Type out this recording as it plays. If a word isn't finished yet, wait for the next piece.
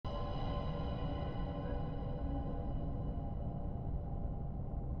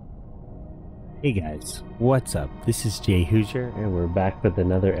Hey guys, what's up? This is Jhoosier, and we're back with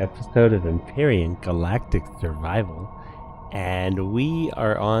another episode of Empyrion Galactic Survival. And we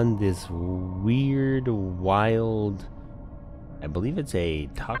are on this weird, wild, I believe it's a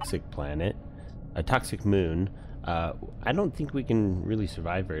toxic planet, a toxic moon. I don't think we can really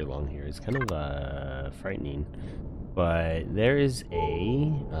survive very long here. It's kind of frightening. But there is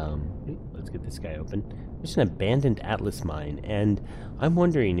a, let's get this guy open. There's an abandoned Atlas mine, and I'm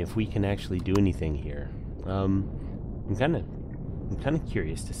wondering if we can actually do anything here. I'm kind of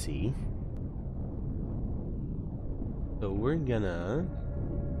curious to see. So we're gonna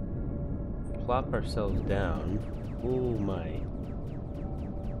plop ourselves down. Oh my.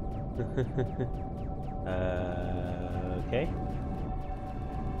 Okay.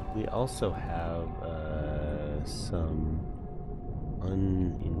 We also have some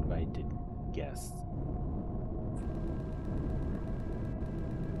uninvited guests.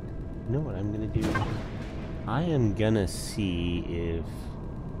 You know what I'm gonna do? I am gonna see if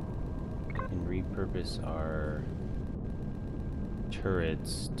I can repurpose our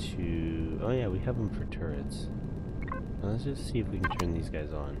turrets to... Oh yeah, we have them for turrets. Let's just see if we can turn these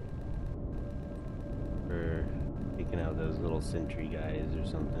guys on. For taking out those little sentry guys or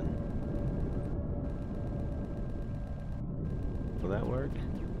something. Will that work?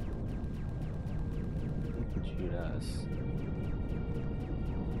 They can shoot us.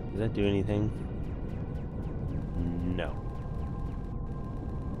 Does that do anything? No.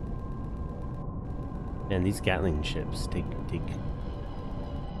 Man, these Gatling ships take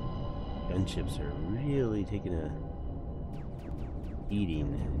gunships are really taking a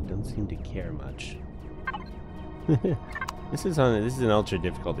beating and don't seem to care much. This is an ultra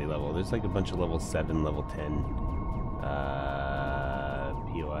difficulty level. There's like a bunch of level 7, level 10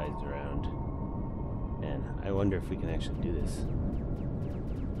 POIs around. And I wonder if we can actually do this.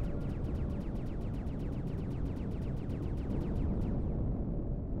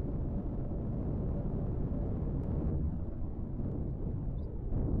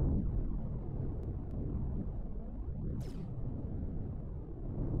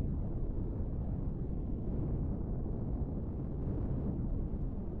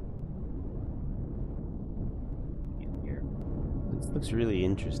 Looks really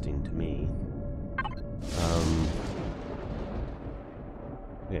interesting to me.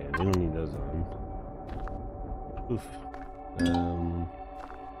 Okay, we don't need those on. Oof.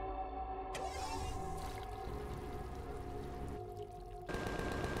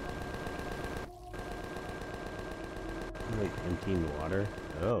 Like emptying water.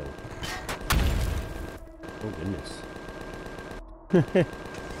 Oh. Oh goodness.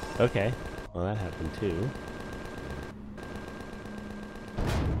 Okay. Well, that happened too.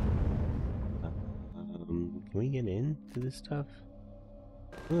 Can we get into this stuff?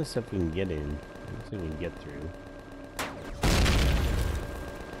 Some of the stuff we can get in. Looks like we can get through.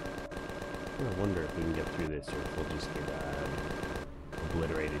 I wonder if we can get through this or if we'll just get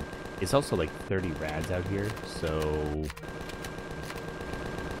obliterated. It's also like 30 rads out here, so...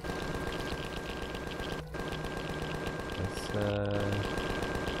 Let's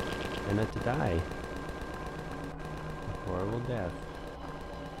try not to die. A horrible death.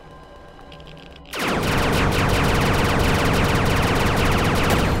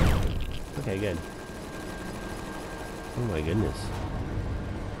 Okay, good. Oh my goodness.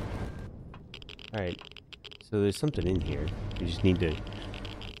 Alright, so there's something in here. We just need to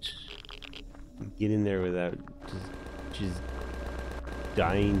get in there without just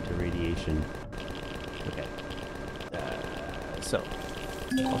dying to radiation. Okay. So,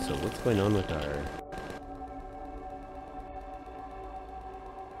 also, what's going on with our...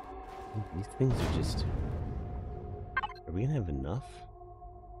 These things are just... Are we gonna have enough?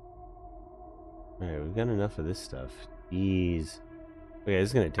 Alright, we've got enough of this stuff. Jeez. Okay, this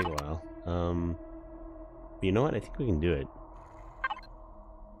is gonna take a while. But you know what? I think we can do it.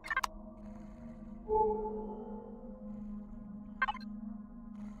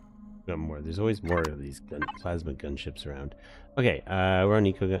 Got more. There's always more of these plasma gunships around. Okay, we're on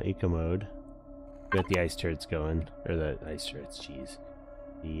eco mode. We got the ice turrets going. Or the ice turrets, jeez.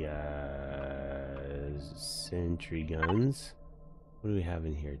 The sentry guns. What do we have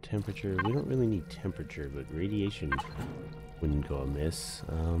in here? Temperature. We don't really need temperature, but radiation wouldn't go amiss.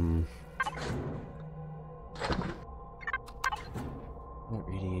 What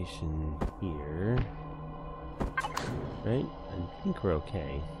radiation here? Right? I think we're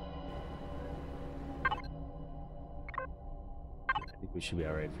okay. I think we should be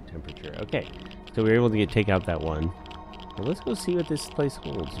alright for temperature. Okay, so we were able to take out that one. Well, let's go see what this place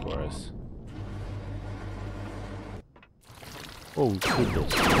holds for us. Oh,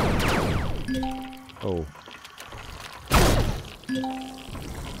 goodness. Oh.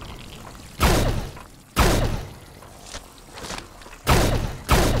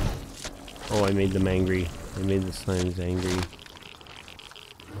 Oh, I made them angry. I made the slimes angry.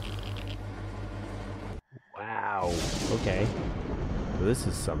 Wow. Okay. So this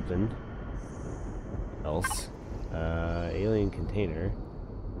is something else. Alien container.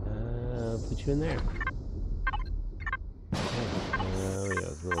 Put you in there. Oh, we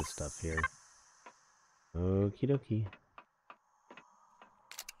got little stuff here. Okie dokie.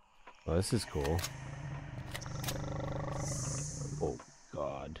 Oh, this is cool. Oh,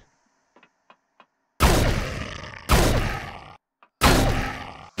 God.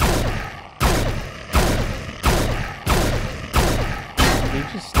 You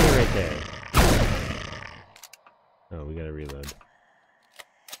just stay right there. Oh, we gotta reload.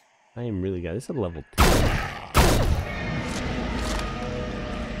 I am really got this is a level 10.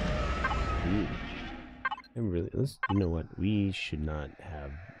 Ooh. I'm really you know what? We should not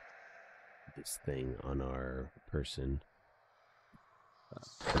have this thing on our person.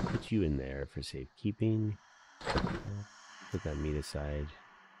 Put you in there for safekeeping. Put that meat aside.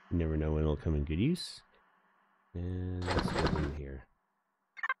 You never know when it'll come in good use. And let's go in here.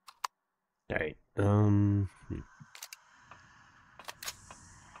 Alright,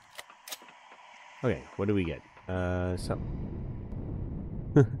 Okay, what do we get?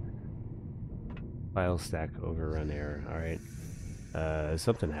 File stack overrun error. Alright.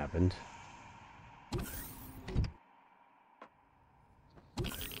 Something happened.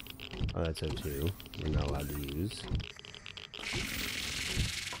 Oh, that's O2. We're not allowed to use.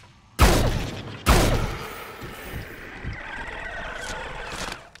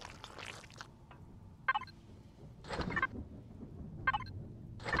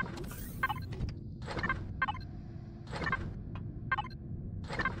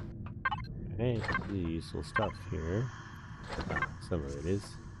 Hey, useful stuff here. Some of it is.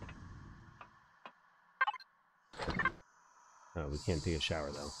 Oh, we can't take a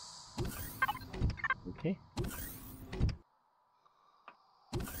shower though. Okay.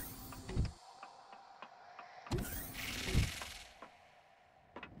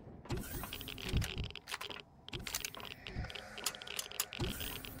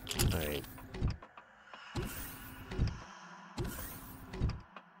 Alright.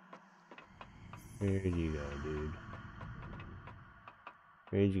 Where'd you go, dude?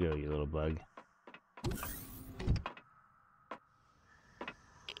 Where'd you go, you little bug?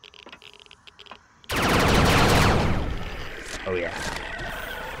 Oh yeah.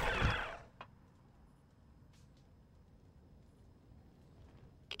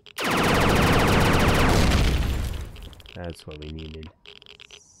 That's what we needed.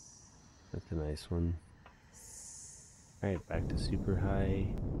 That's a nice one. Alright, back to super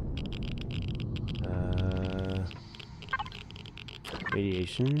high.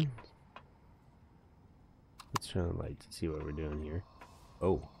 Radiation. Let's turn on the light to see what we're doing here.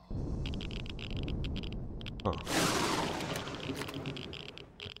 Oh. Huh.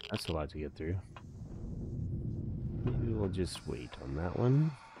 That's a lot to get through. Maybe we'll just wait on that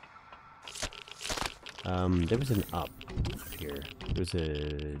one. There was an up here. There's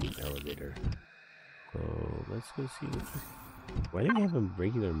an elevator. So let's go see what this... Why do we have a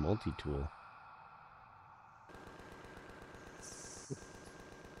regular multi-tool?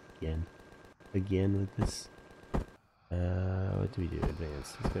 Again with this. What do we do?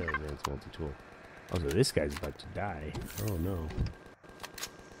 Advanced. Let's go advanced multi-tool. Also, this guy's about to die. Oh no.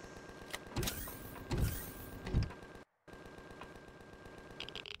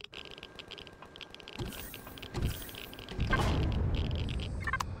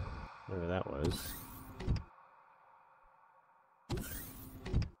 Whatever that was.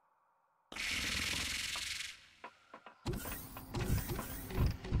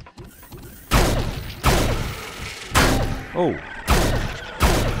 Oh!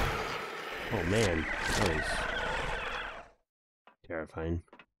 Oh man, that was terrifying.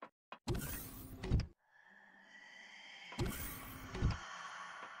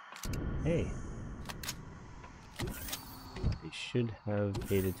 Hey. They should have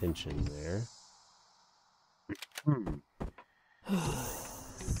paid attention there.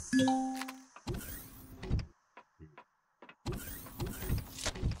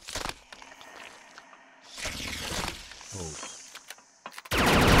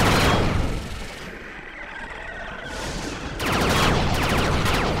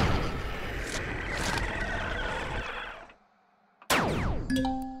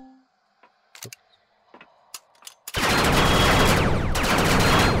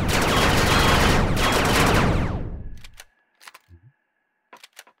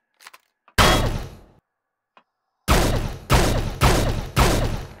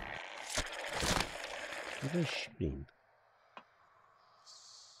 What are they shooting?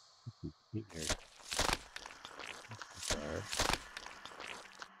 Here. Bizarre.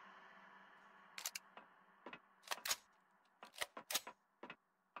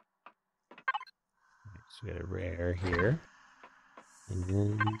 So we got a rare here.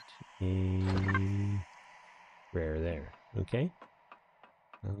 And a rare there. Okay.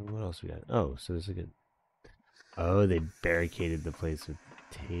 What else we got? Oh, so there's like a... Oh, they barricaded the place with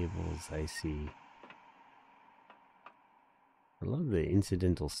tables. I see. I love the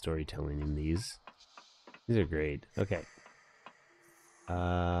incidental storytelling in these. These are great. Okay.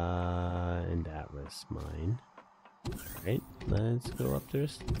 And Atlas mine. Alright, let's go up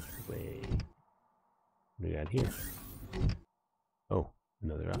this way. What do we got here? Oh,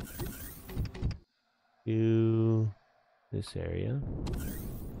 another up. To this area.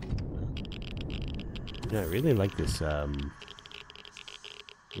 Yeah, I really like this, the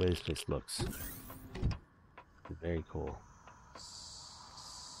way this place looks. Very cool.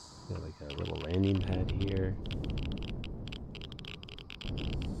 Got like a little landing pad here.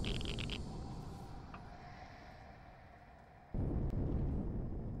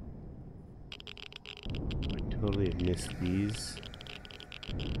 I totally have missed these.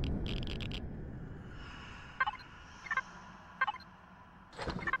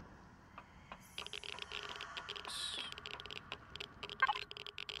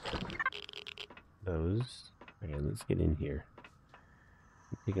 Those. Okay, let's get in here.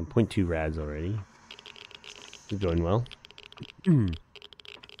 I'm taking 0.2 rads already. It's going well.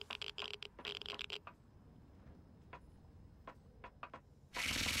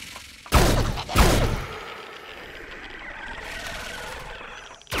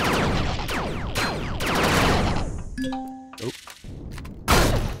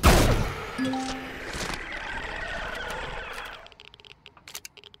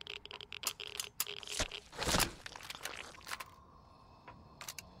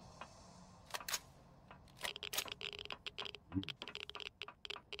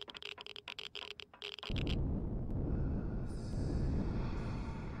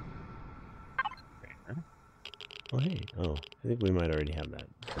 Oh, hey. Oh, I think we might already have that.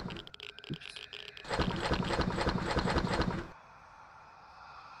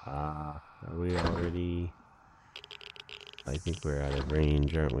 Are we already... I think we're out of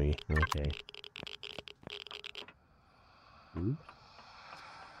range, aren't we? Okay.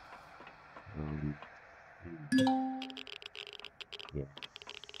 Yeah.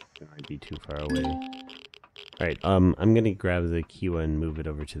 That might be too far away. Alright, I'm gonna grab the Kiwa and move it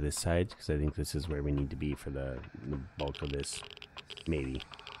over to this side, because I think this is where we need to be for the bulk of this. Maybe.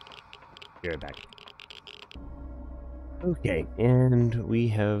 Be right back. Okay, and we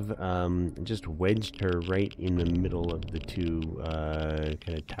have just wedged her right in the middle of the two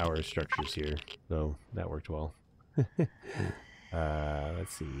kind of tower structures here, so that worked well.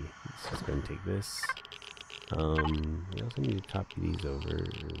 Let's see, let's just go and take this. We also need to copy these over.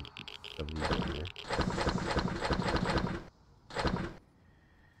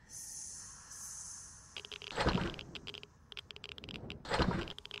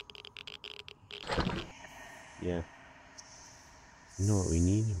 Yeah. You know what we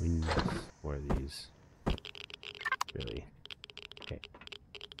need? We need more of these. Really. Okay.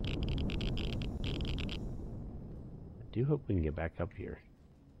 I do hope we can get back up here.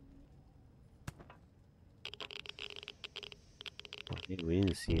 Maybe we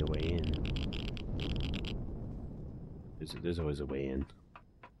didn't see a way in. There's always a way in.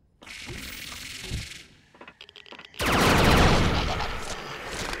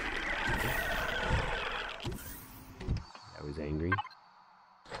 I was angry.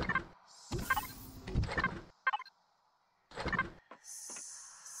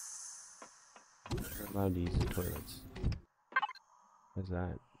 We're allowed to use the toilets. What's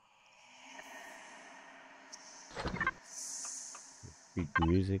that? Freak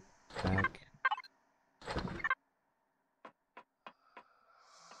music back.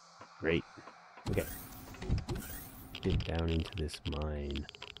 Great. Okay. Get down into this mine.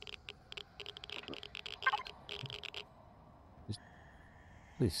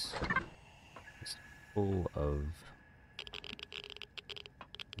 Just full of...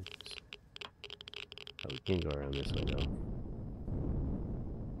 Oh, we can't go around this way though.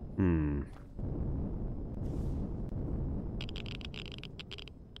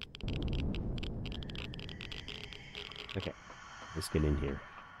 Okay, let's get in here.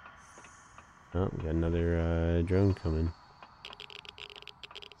 Oh, we got another drone coming.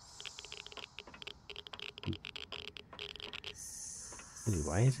 Really,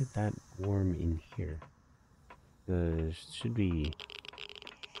 why is it that warm in here? Should be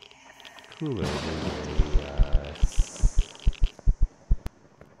cooler than the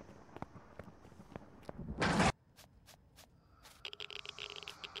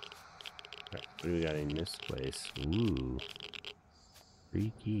What do we got in this place? Ooh.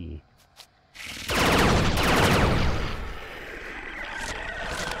 Freaky.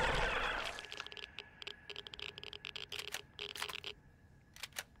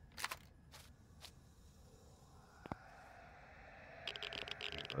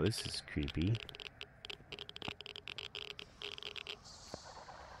 Oh, this is creepy.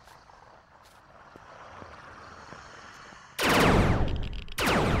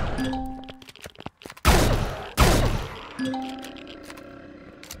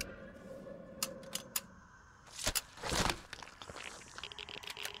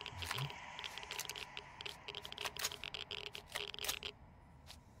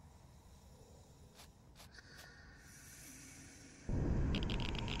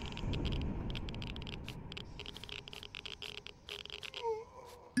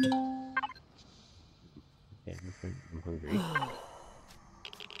 Okay, I'm hungry.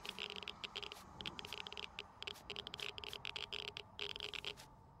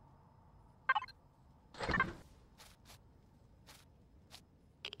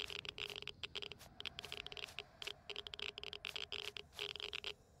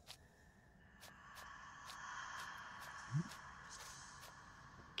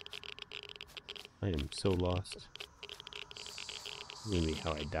 I am so lost. This is gonna be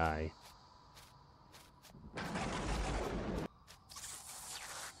how I die.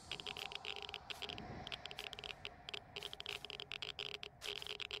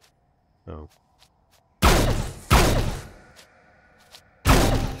 Oh.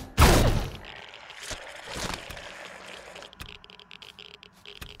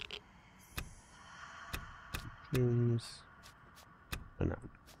 Mushrooms. Oh no.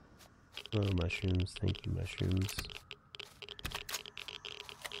 Oh, mushrooms. Thank you, mushrooms.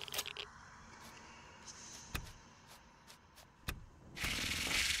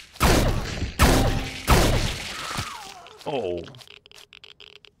 Oh.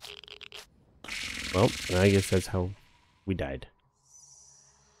 Well, I guess that's how we died.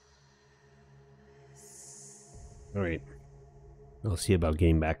 Alright. I'll see about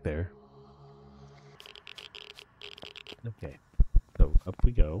getting back there. Okay. So, up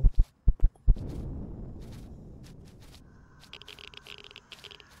we go.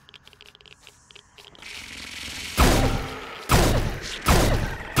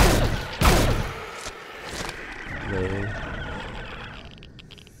 Hello.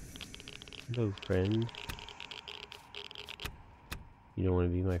 Hello, friend. You don't want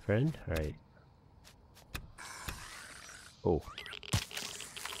to be my friend? Alright. Oh.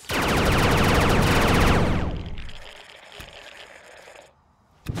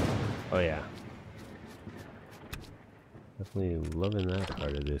 Oh yeah. Definitely loving that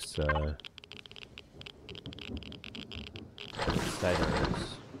part of this side of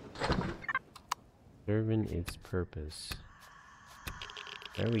this. Serving its purpose.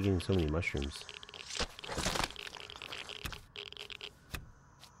 Why are we getting so many mushrooms?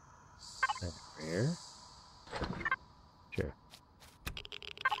 Is that rare? Sure.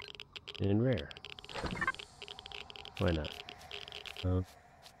 And rare. Why not? So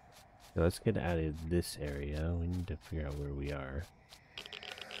let's get out of this area. We need to figure out where we are.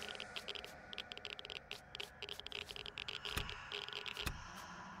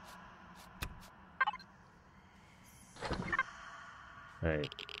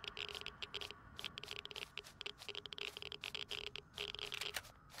 Alright.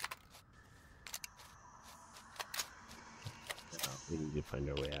 We need to find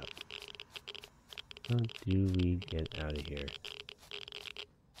our way out. How do we get out of here?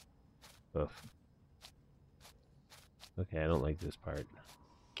 Oof. Okay, I don't like this part.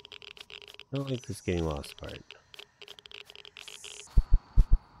 I don't like this getting lost part.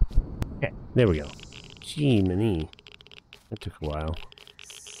 Okay, there we go. Gee, many. That took a while.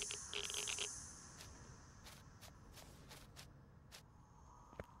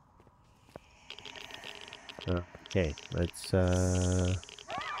 Okay, let's gosh,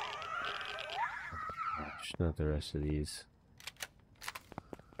 not the rest of these.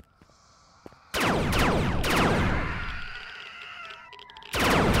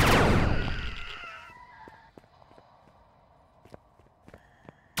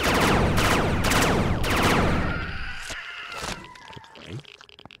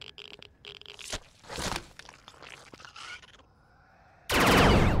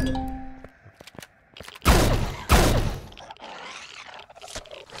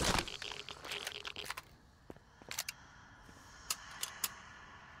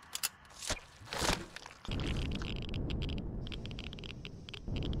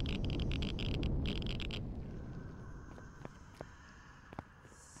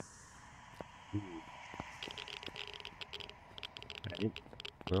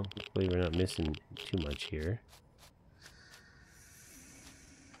 Well, hopefully we're not missing too much here.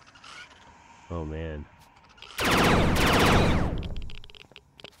 Oh man.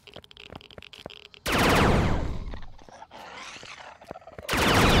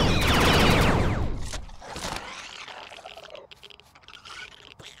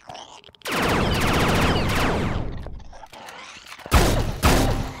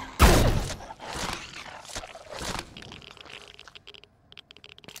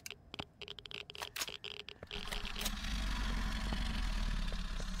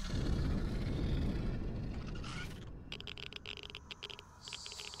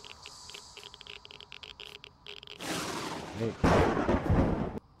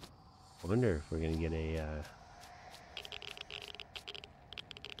 I wonder if we're gonna get a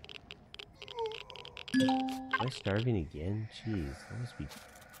am I starving again? Jeez, that must be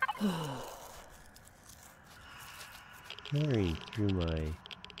tearing through my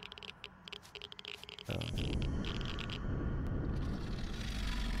okay.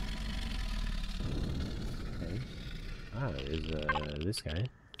 Ah, there's this guy.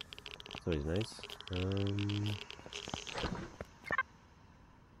 That's always nice.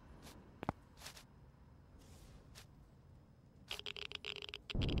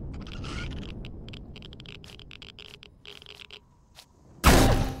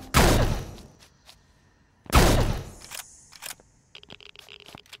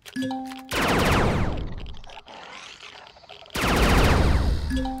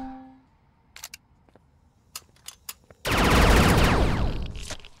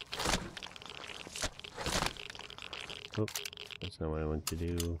 Oh, that's not what I want to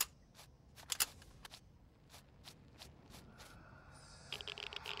do.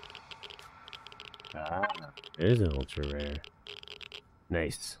 Ah, there's an ultra rare.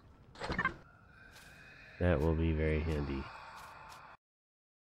 Nice. That will be very handy.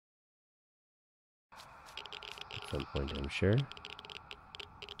 At some point, I'm sure.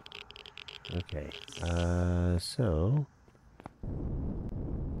 Okay, so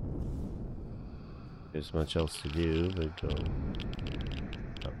there's much else to do but go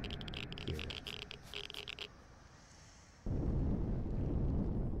up here.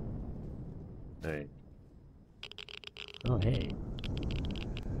 Alright. Oh, hey.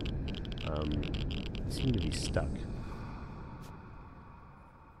 I seem to be stuck.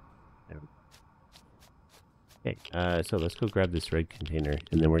 There we go. Okay, so let's go grab this red container,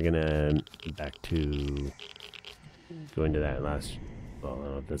 and then we're gonna get back to go into that last, well, I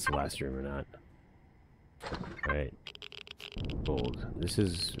don't know if that's the last room or not. Alright. Gold. This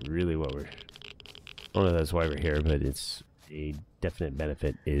is really what we're, I don't know if that's why we're here, but it's a definite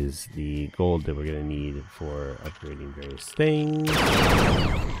benefit is the gold that we're gonna need for upgrading various things.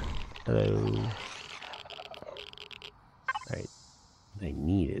 Hello. Alright. What I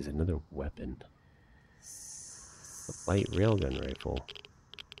need is another weapon. A light railgun rifle.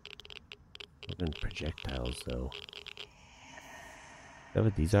 Weapon projectiles, though. Is that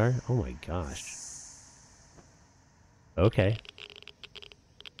what these are? Oh my gosh. Okay.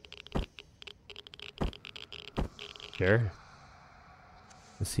 Sure.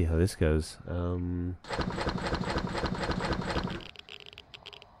 Let's see how this goes. Don't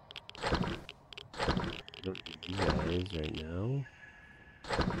need you guys right now.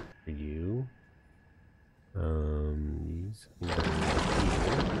 For you. These can go here.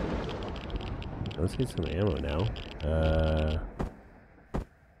 Let's get some ammo now.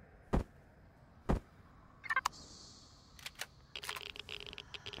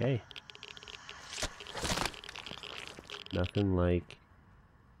 Okay. Nothing like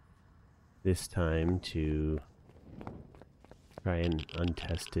this time to try an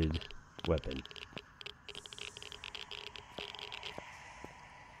untested weapon.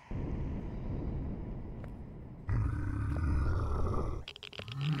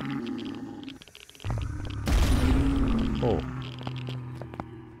 Oh.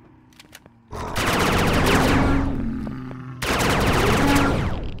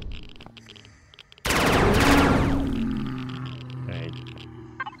 Alright.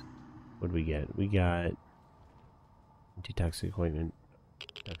 What do we get? We got antitoxic ointment,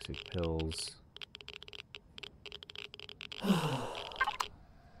 toxic pills. You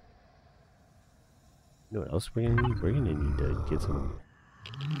know what else we're gonna need? We're gonna need to get some.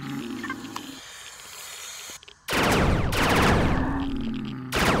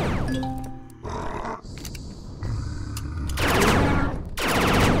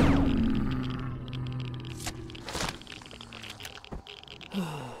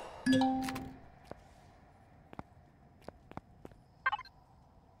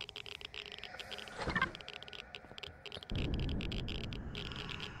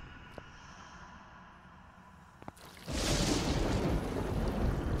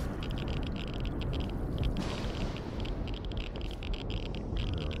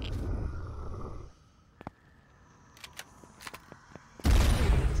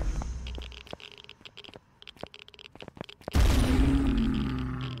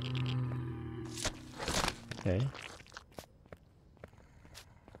 Okay.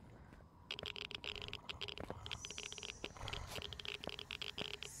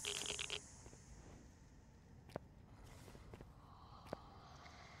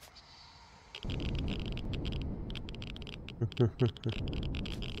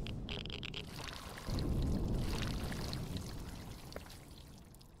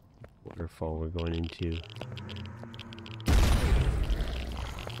 Waterfall we're going into.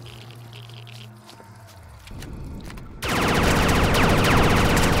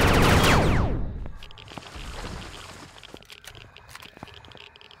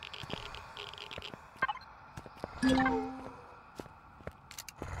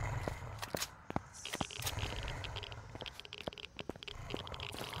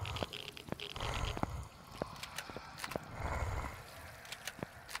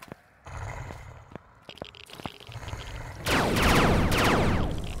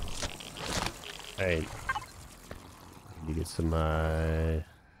 Alright. Need to get some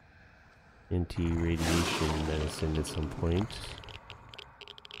anti-radiation medicine at some point.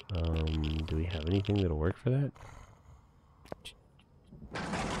 Do we have anything that'll work for that?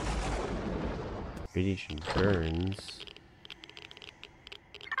 Radiation burns.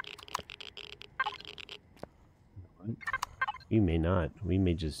 What? You may not. We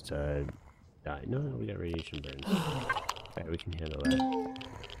may just die. No, we got radiation burns. Alright, we can handle that.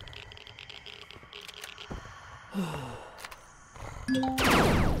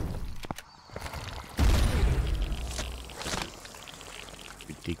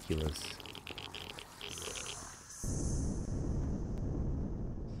 Ridiculous.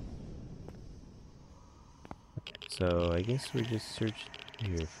 Okay, so I guess we're just searching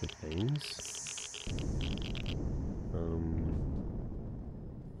here for things.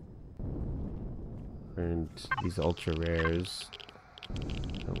 And these ultra rares.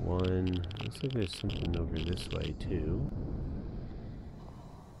 That one. Looks like there's something over this way too.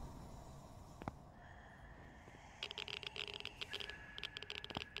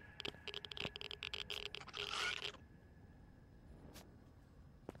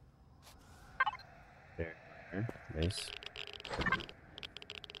 There. Nice.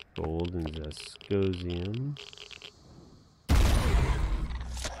 Gold and Zascosium.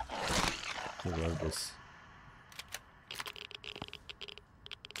 I love this.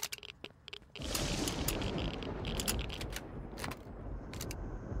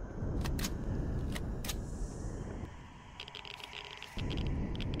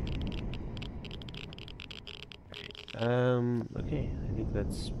 Okay, I think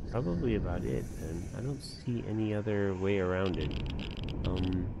that's probably about it, and I don't see any other way around it.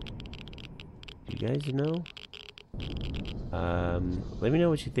 Do you guys know? Let me know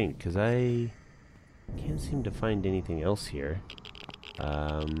what you think, because I can't seem to find anything else here.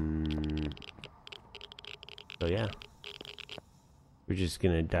 So yeah. We're just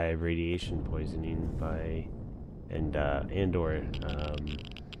gonna die of radiation poisoning by, and or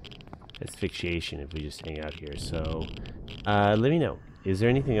asphyxiation if we just hang out here. So let me know, is there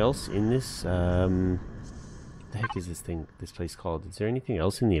anything else in this what the heck is this place called? Is there anything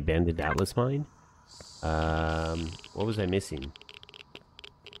else in the abandoned Atlas mine? What was I missing?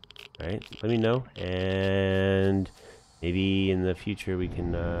 Alright, let me know, and maybe in the future we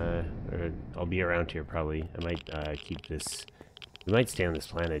can or I'll be around here probably. I might keep this, we might stay on this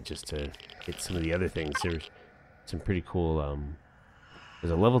planet just to get some of the other things. There's some pretty cool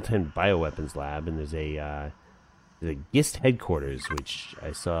there's a level 10 bioweapons lab, and there's a GIST headquarters, which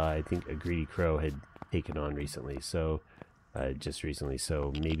I saw, I think a Greedy Crow had taken on recently, so just recently,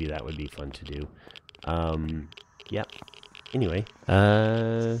 so maybe that would be fun to do. Yeah. Anyway,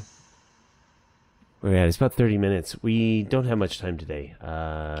 we're at, it's about 30 minutes. We don't have much time today.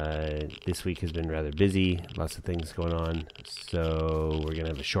 This week has been rather busy, lots of things going on, so we're gonna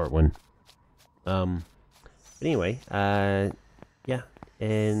have a short one. But anyway, yeah,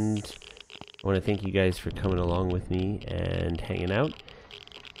 and I want to thank you guys for coming along with me and hanging out.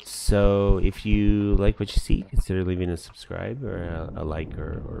 So if you like what you see, consider leaving a subscribe or a like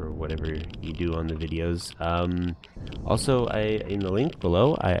or whatever you do on the videos. Also, in the link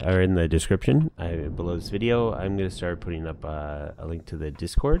below, or in the description below this video, I'm going to start putting up a link to the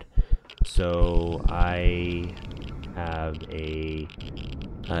Discord. So I have a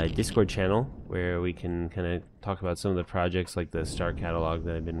Discord channel where we can kind of talk about some of the projects like the star catalog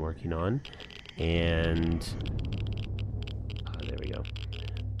that I've been working on, and there we go.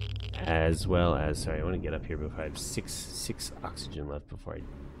 As well as, sorry, I want to get up here before I have six oxygen left before I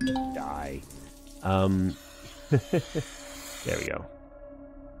die. There we go.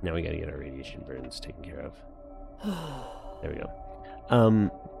 Now we got to get our radiation burns taken care of. There we go.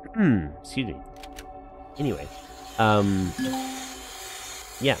 Excuse me. Anyway,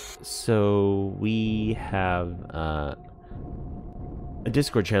 yeah, so we have a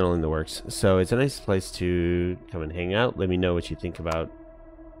Discord channel in the works, so it's a nice place to come and hang out. Let me know what you think about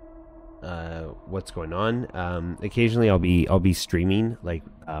what's going on. Occasionally I'll be streaming, like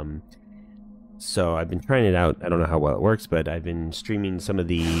so I've been trying it out. I don't know how well it works, but I've been streaming some of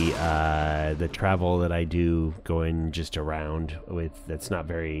the travel that I do, going just around with. That's not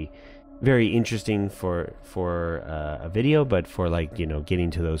very interesting for a video, but for, like, you know,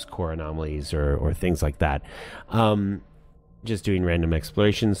 getting to those core anomalies or things like that. Just doing random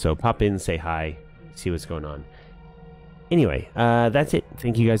exploration. So pop in, say hi, see what's going on. Anyway, that's it.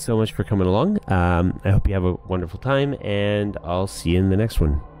 Thank you guys so much for coming along. I hope you have a wonderful time, and I'll see you in the next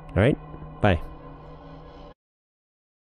one. All right, bye.